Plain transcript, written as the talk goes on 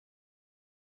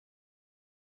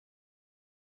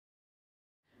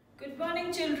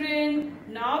morning, children.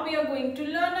 Now we are going to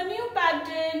learn a new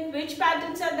pattern. Which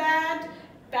patterns are that?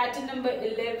 Pattern number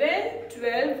 11,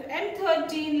 12 and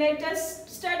 13. Let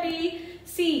us study.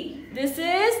 See,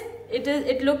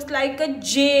 it looks like a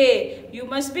J. You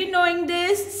must be knowing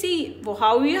this. See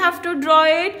how you have to draw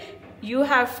it. You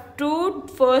have to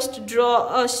first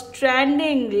draw a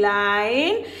standing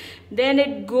line. Then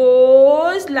it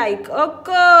goes like a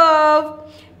curve.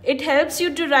 It helps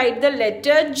you to write the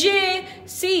letter J.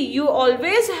 See, you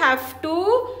always have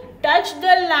to touch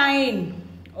the line.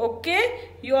 Okay?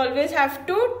 You always have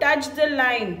to touch the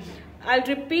line. I'll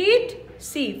repeat.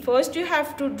 See, first you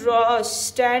have to draw a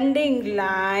standing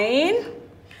line.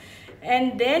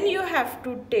 And then you have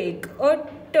to take a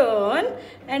turn.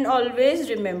 And always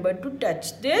remember to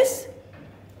touch this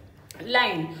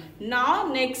line. Now,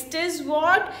 next is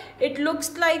what? It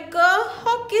looks like a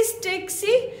hockey stick.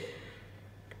 See?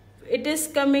 It is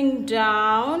coming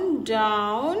down,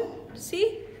 down,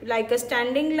 see, like a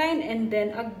standing line, and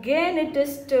then again it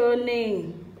is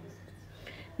turning.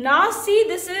 Now see,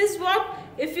 this is what,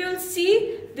 if you'll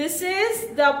see, this is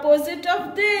the opposite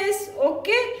of this,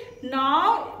 okay?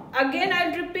 Now, again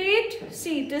I'll repeat,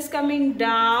 see, it is coming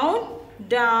down,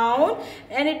 down,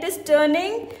 and it is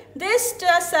turning this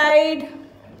side.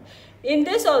 In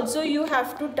this also you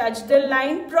have to touch the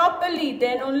line properly,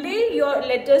 then only your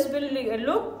letters will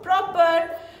look proper.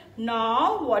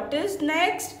 Now what is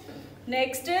next?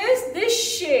 Next is this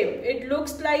shape. It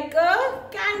looks like a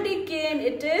candy cane.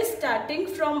 It is starting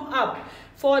from up.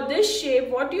 For this shape,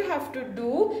 what you have to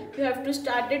do, you have to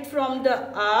start it from the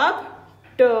up,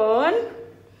 turn,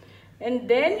 and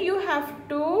then you have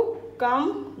to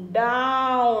come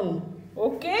down.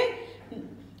 Okay?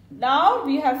 Now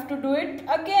we have to do it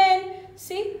again.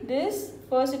 See this,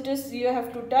 first it is, you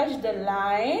have to touch the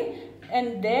line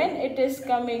and then it is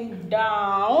coming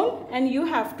down and you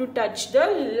have to touch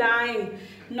the line.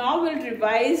 Now we'll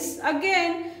revise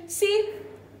again. See,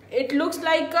 it looks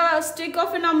like a stick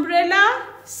of an umbrella.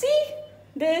 See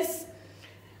this,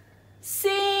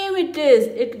 same it is.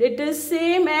 It is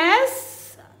same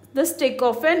as the stick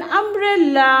of an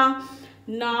umbrella.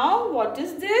 Now what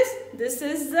is this? This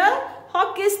is the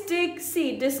hockey stick.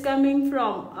 See, it is coming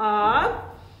from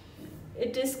up,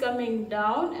 it is coming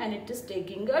down and it is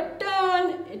taking a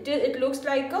turn. It looks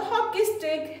like a hockey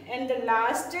stick. And the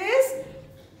last is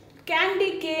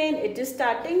candy cane. It is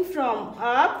starting from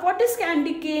up. What is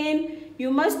candy cane? You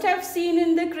must have seen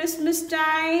in the Christmas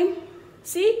time.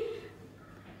 See,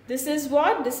 this is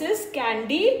what? This is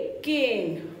candy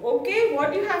cane. Okay,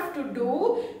 what you have to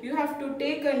do? You have to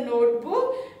take a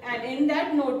notebook and in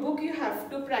that notebook you have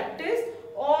to practice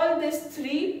all these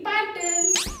 3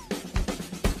 patterns.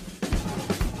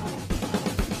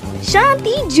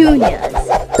 Shanti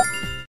Juniors.